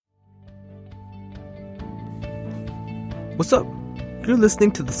What's up? You're listening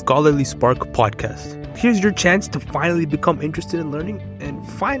to the Scholarly Spark podcast. Here's your chance to finally become interested in learning and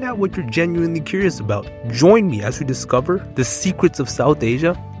find out what you're genuinely curious about. Join me as we discover the secrets of South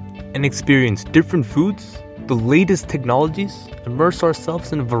Asia and experience different foods, the latest technologies, immerse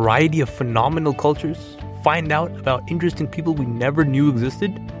ourselves in a variety of phenomenal cultures, find out about interesting people we never knew existed,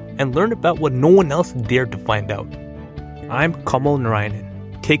 and learn about what no one else dared to find out. I'm Kamal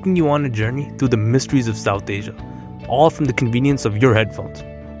Narayanan, taking you on a journey through the mysteries of South Asia, all from the convenience of your headphones.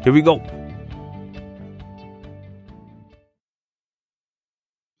 Here we go.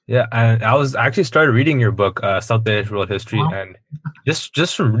 Yeah, and I actually started reading your book, South Asian World History, and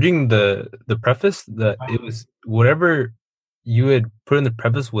just from reading the preface, it was whatever you had put in the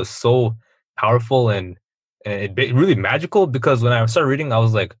preface was so powerful and really magical, because when I started reading, I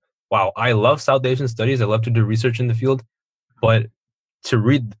was like, wow, I love South Asian studies. I love to do research in the field, but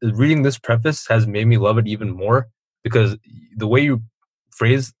reading this preface has made me love it even more, because the way you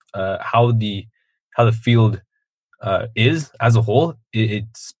phrase how the field is as a whole, it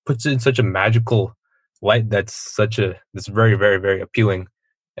puts it in such a magical light that's very, very, very appealing.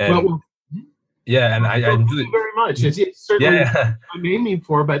 And yeah, and I really, very much. It's certainly what I'm aiming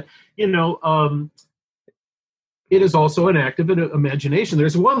for, but it is also an act of imagination.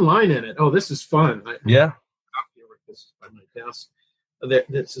 There's one line in it. Oh, this is fun. Yeah. This is by my desk.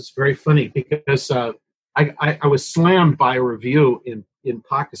 This is very funny because I was slammed by a review in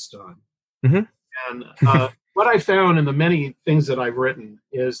Pakistan. Mm-hmm. And what I found in the many things that I've written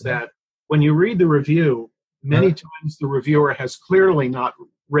is that when you read the review, many times the reviewer has clearly not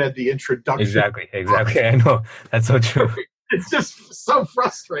read the introduction. Exactly. I know. That's so true. It's just so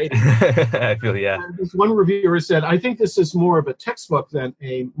frustrating. I feel, yeah. This one reviewer said, I think this is more of a textbook than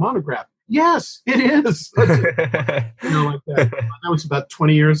a monograph. Yes, it is. Like that. That was about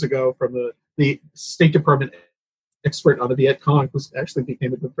 20 years ago from the State Department expert on the Viet Cong, who actually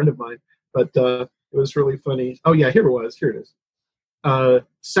became a good friend of mine. But it was really funny. Oh, yeah, here it is.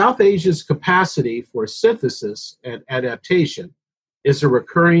 South Asia's capacity for synthesis and adaptation is a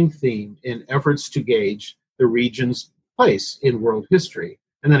recurring theme in efforts to gauge the region's place in world history.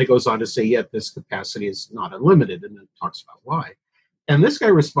 And then it goes on to say, yet this capacity is not unlimited, and then it talks about why. And this guy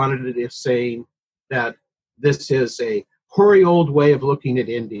responded to it saying that this is a hoary old way of looking at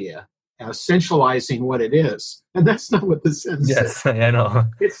India, essentializing what it is. And that's not what this says. Yes, I know.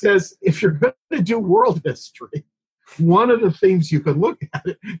 It says, if you're going to do world history, one of the things you can look at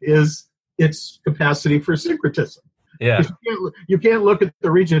it is its capacity for syncretism. Yeah. You can't look at the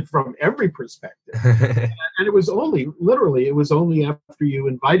region from every perspective. And it was only after you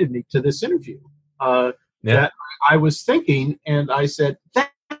invited me to this interview that I was thinking, and I said,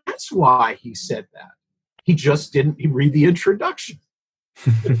 that's why he said that. He just didn't read the introduction.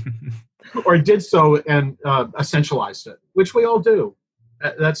 Or did so and essentialized it, which we all do.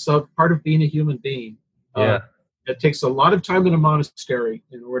 That's part of being a human being. It takes a lot of time in a monastery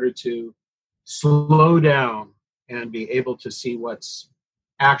in order to slow down and be able to see what's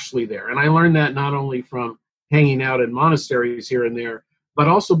actually there. And I learned that not only from hanging out in monasteries here and there, but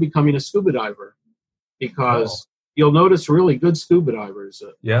also becoming a scuba diver, because you'll notice really good scuba divers.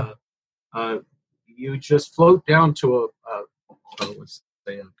 You just float down to a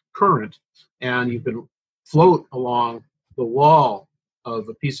current, and you can float along the wall of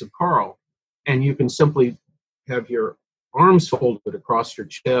a piece of coral, and you can simply have your arms folded across your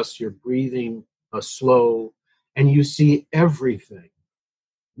chest, you're breathing slow, and you see everything.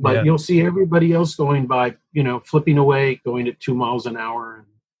 But you'll see everybody else going by, flipping away, going at 2 miles an hour,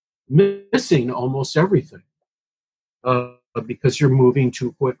 and missing almost everything because you're moving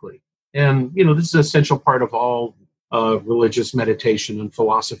too quickly. And, this is an essential part of all religious meditation and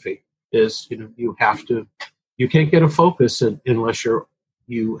philosophy is, you can't get a focus unless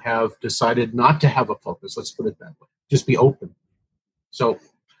you have decided not to have a focus. Let's put it that way. Just be open. So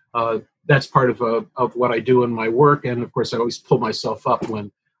that's part of what I do in my work. And of course, I always pull myself up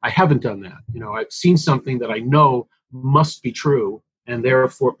when I haven't done that. I've seen something that I know must be true, and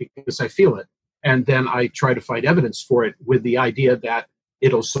therefore, because I feel it, and then I try to find evidence for it with the idea that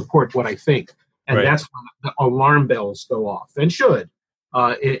it'll support what I think. And that's when the alarm bells go off, and should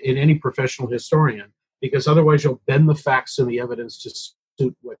in any professional historian, because otherwise you'll bend the facts and the evidence to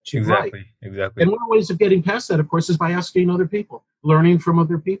suit what you write. Exactly. And one of the ways of getting past that, of course, is by asking other people, learning from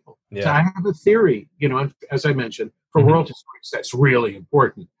other people. Yeah. So I have a theory, as I mentioned, for world historians, that's really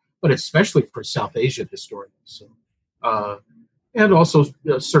important, but especially for South Asian historians. So, and also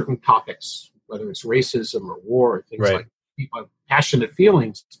certain topics, whether it's racism or war, or things like that. People have passionate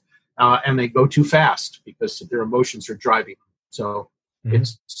feelings, and they go too fast because their emotions are driving them. So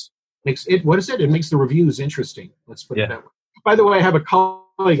it's makes it, what is it? It makes the reviews interesting. Let's put it Yeah. that way. By the way, I have a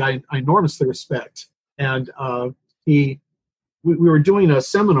colleague I enormously respect, and we were doing a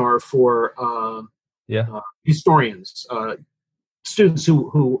seminar for Yeah. historians, students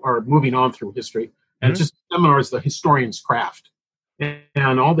who are moving on through history, and Mhm. just seminars, the historian's craft,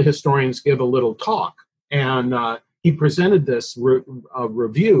 and all the historians give a little talk, and he presented this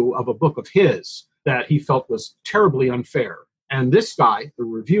review of a book of his that he felt was terribly unfair, and this guy, the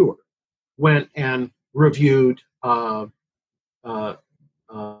reviewer, went and reviewed. Uh, uh,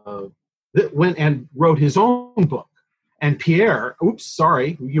 went and wrote his own book. And Pierre, oops,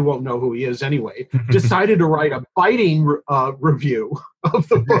 sorry, you won't know who he is anyway, decided to write a biting review of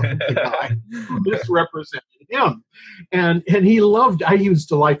the book of the guy who misrepresented him. And he loved, he was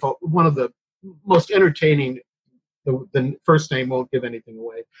delightful, one of the most entertaining. The first name won't give anything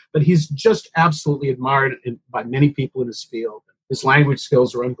away, but he's just absolutely admired by many people in his field. His language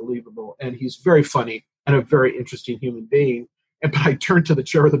skills are unbelievable, and he's very funny and a very interesting human being. And but I turned to the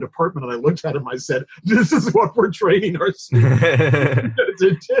chair of the department and I looked at him. I said, "This is what we're training our students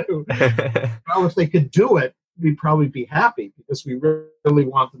to do." Well, if they could do it, we'd probably be happy because we really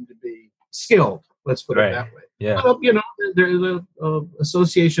want them to be skilled. Let's put it Right. that way. Yeah. But, the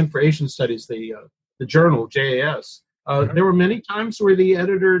Association for Asian Studies, the journal JAS. There were many times where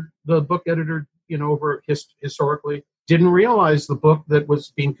the book editor, over historically, didn't realize the book that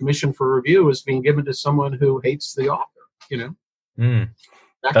was being commissioned for review was being given to someone who hates the author. Mm.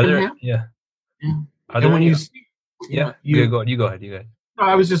 That Are can there, happen. yeah. Yeah. Are there And when any? you see, Yeah. you. You go ahead. You go ahead.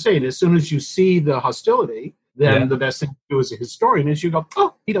 I was just saying, as soon as you see the hostility, then Yeah. the best thing to do as a historian is you go,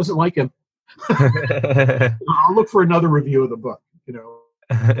 "Oh, he doesn't like him. I'll look for another review of the book."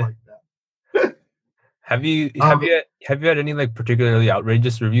 Like that. Have you Um, had any like particularly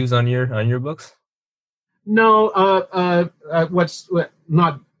outrageous reviews on your books? no,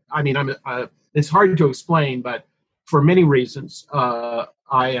 not. I mean, it's hard to explain, but for many reasons, I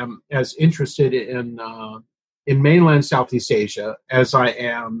am as interested in mainland Southeast Asia as I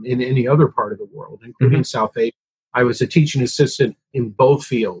am in any other part of the world, including South Asia. I was a teaching assistant in both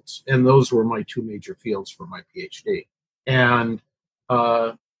fields, and those were my two major fields for my PhD. And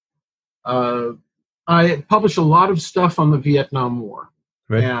uh, uh, I published a lot of stuff on the Vietnam War.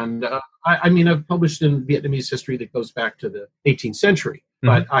 Right. And I've published in Vietnamese history that goes back to the 18th century,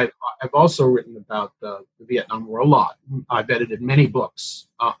 but I've also written about the Vietnam War a lot. I've edited many books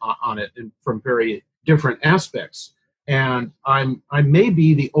on it and from very different aspects. And I may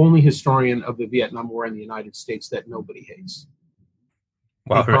be the only historian of the Vietnam War in the United States that nobody hates.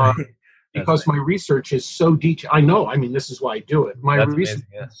 Wow. Because Really? because my research is so detailed. I know, this is why I do it. My That's research amazing.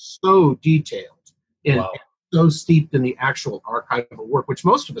 Yeah. is so detailed and Wow. so steeped in the actual archival work, which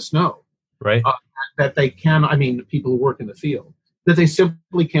most of us know, Right. that they can, people who work in the field, that they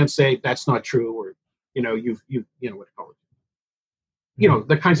simply can't say that's not true, or, you've what to call it.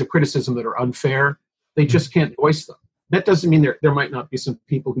 The kinds of criticism that are unfair, they just can't voice them. That doesn't mean there might not be some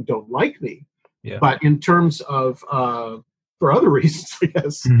people who don't like me, Yeah. but in terms of, for other reasons, I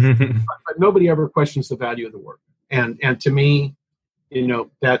guess, but nobody ever questions the value of the work. And to me,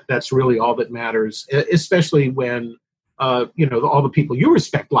 that's really all that matters, especially when, all the people you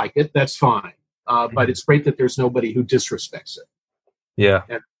respect like it, that's fine. But it's great that there's nobody who disrespects it. Yeah.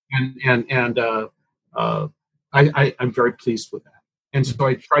 I'm very pleased with that. And so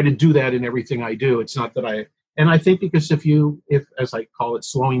I try to do that in everything I do. It's not that I think because if as I call it,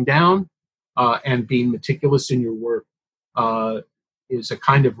 slowing down and being meticulous in your work is a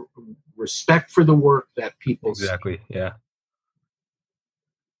kind of respect for the work that people see. Exactly. Yeah.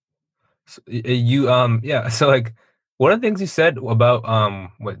 So, yeah. So like one of the things you said about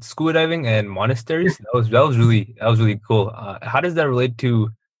what scuba diving and monasteries, that was really cool. How do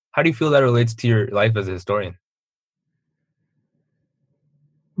you feel that relates to your life as a historian?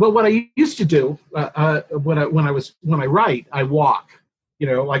 Well, what I used to do when I write, I walk.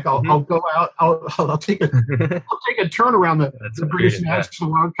 Like I'll go out. I'll take a turn around That's the British creative. Yeah.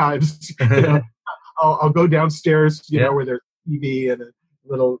 National Archives. I'll go downstairs. Yeah. Where there's TV and a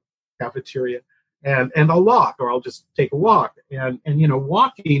little cafeteria, and I'll walk, or I'll just take a walk. And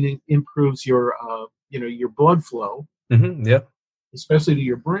walking improves your your blood flow, Yeah. especially to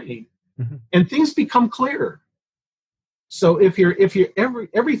your brain, Mhm. and things become clearer. So if you're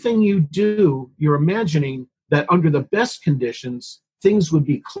everything you do, you're imagining that under the best conditions, things would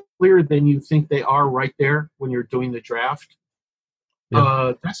be clearer than you think they are right there when you're doing the draft.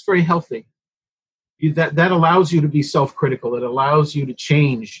 Yeah. That's very healthy. That allows you to be self-critical. It allows you to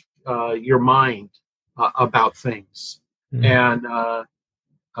change your mind about things. Mhm. And uh,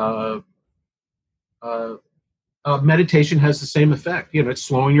 uh, meditation has the same effect. It's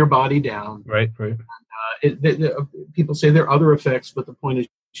slowing your body down. Right, right. People say there are other effects, but the point is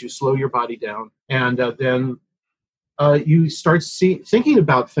you slow your body down, and then you start thinking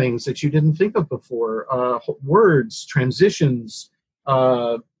about things that you didn't think of before. Words, transitions.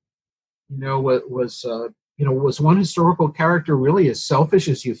 Was one historical character really as selfish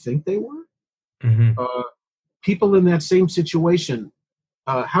as you think they were? Hmm. People in that same situation,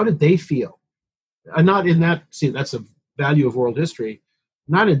 how did they feel? Not in that. See, that's a value of world history.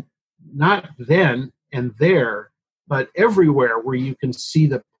 Not then and there, but everywhere where you can see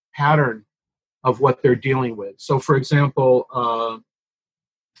the pattern of what they're dealing with. So, for example,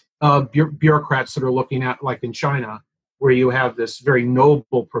 bureaucrats that are looking at, like in China, where you have this very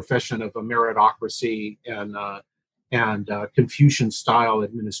noble profession of a meritocracy and Confucian-style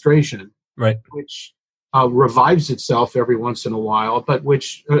administration, Right. which revives itself every once in a while, but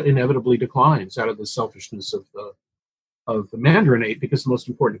which inevitably declines out of the selfishness of the Mandarinate, because the most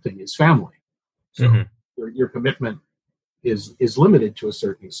important thing is family. So Hmm. your commitment is limited to a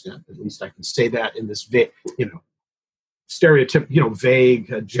certain extent. At least I can say that in this vague,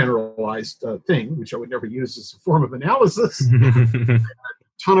 generalized thing, which I would never use as a form of analysis.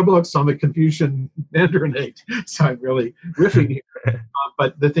 Ton of books on the Confucian Mandarinate, so I'm really riffing here.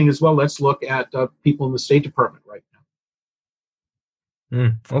 But the thing is, well, let's look at people in the State Department right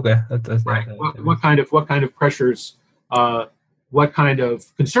now. Okay, that's Right. What kind of pressures, what kind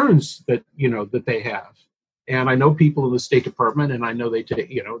of concerns that they have. And I know people in the State Department, and I know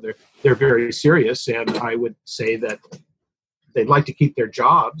they're very serious. And I would say that they'd like to keep their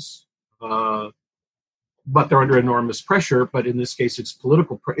jobs, but they're under enormous pressure. But in this case, it's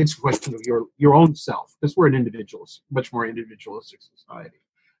political. It's a question of your own self, because we're an much more individualistic society.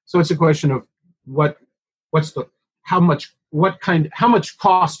 So it's a question of how much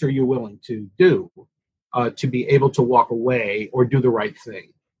cost are you willing to do to be able to walk away or do the right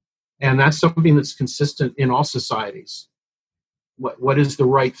thing, and that's something that's consistent in all societies. What is the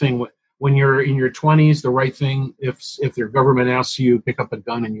right thing? When you're in your 20s, the right thing, if your government asks you pick up a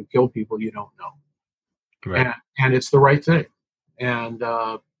gun and you kill people, you don't know. Right. And it's the right thing, and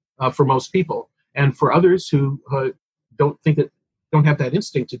for most people, and for others who don't have that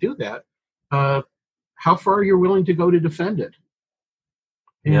instinct to do that, how far you're willing to go to defend it.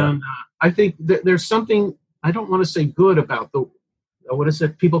 Yeah. And I think there's something, I don't want to say good about what is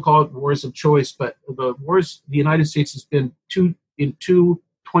it? People call it wars of choice, but the United States has been in two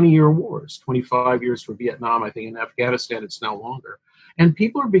 20-year wars, 25 years for Vietnam. I think in Afghanistan it's now longer. And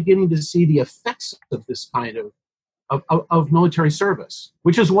people are beginning to see the effects of this kind of military service,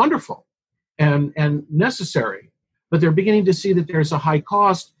 which is wonderful and necessary. But they're beginning to see that there's a high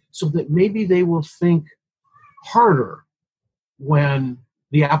cost, so that maybe they will think harder when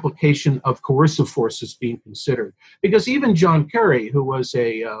the application of coercive force is being considered. Because even John Kerry, who was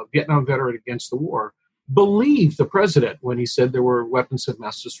a Vietnam veteran against the war, believed the president when he said there were weapons of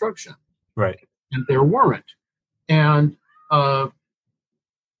mass destruction. Right. And there weren't. And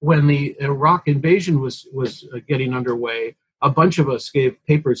when the Iraq invasion was getting underway, a bunch of us gave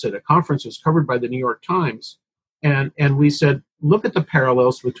papers at a conference that was covered by the New York Times, and we said, look at the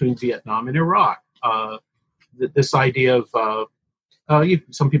parallels between Vietnam and Iraq. This idea of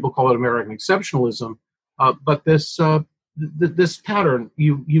some people call it American exceptionalism, but this pattern,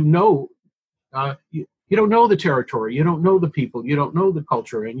 you don't know the territory, you don't know the people, you don't know the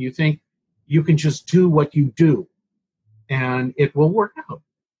culture, and you think you can just do what you do, and it will work out.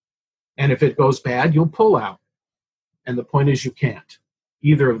 And if it goes bad, you'll pull out. And the point is, you can't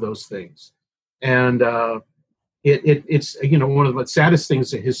either of those things. And it's one of the saddest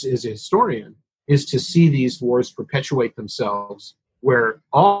things as a historian is to see these wars perpetuate themselves, where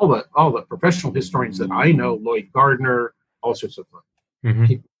all the professional historians that I know, Lloyd Gardner, all sorts of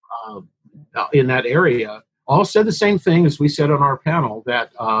people in that area, all said the same thing as we said on our panel,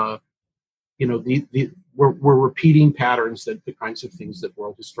 that we're repeating patterns, that the kinds of things that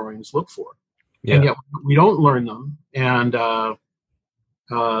world historians look for. Yeah. And yet we don't learn them, and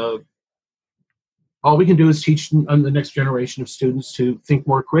all we can do is teach the next generation of students to think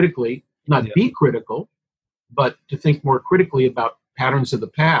more critically, not be critical, but to think more critically about patterns of the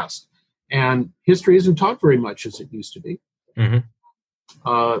past. And history isn't taught very much as it used to be.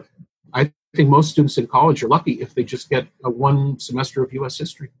 I think most students in college are lucky if they just get one semester of U.S.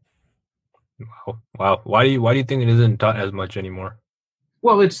 history. Wow. Why do you think it isn't taught as much anymore?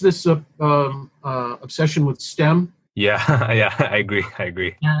 Well, it's this obsession with STEM. Yeah, I agree.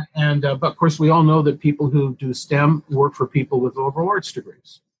 And but of course, we all know that people who do STEM work for people with liberal arts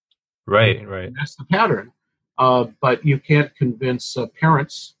degrees. Right. And that's the pattern. But you can't convince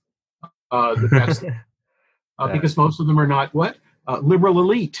parents that that's because most of them are not what? Liberal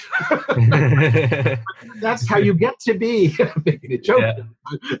elite. That's how you get to be, making a joke. Yeah.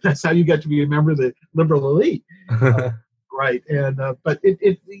 That's how you get to be a member of the liberal elite. Right. And but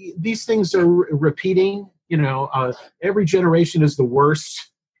these things are repeating. Every generation is the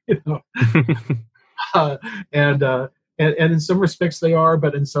worst. And in some respects they are,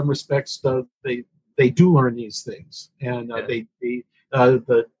 but in some respects they do learn these things, and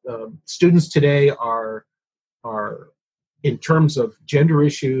the students today are in terms of gender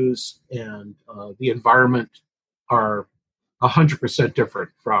issues and the environment are 100%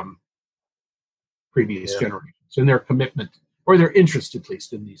 different from previous generations in their commitment or their interest, at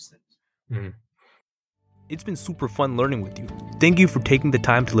least, in these things. Mm. It's been super fun learning with you. Thank you for taking the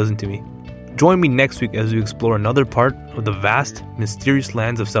time to listen to me. Join me next week as we explore another part of the vast, mysterious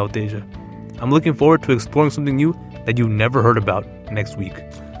lands of South Asia. I'm looking forward to exploring something new that you've never heard about next week.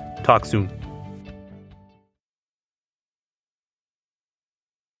 Talk soon.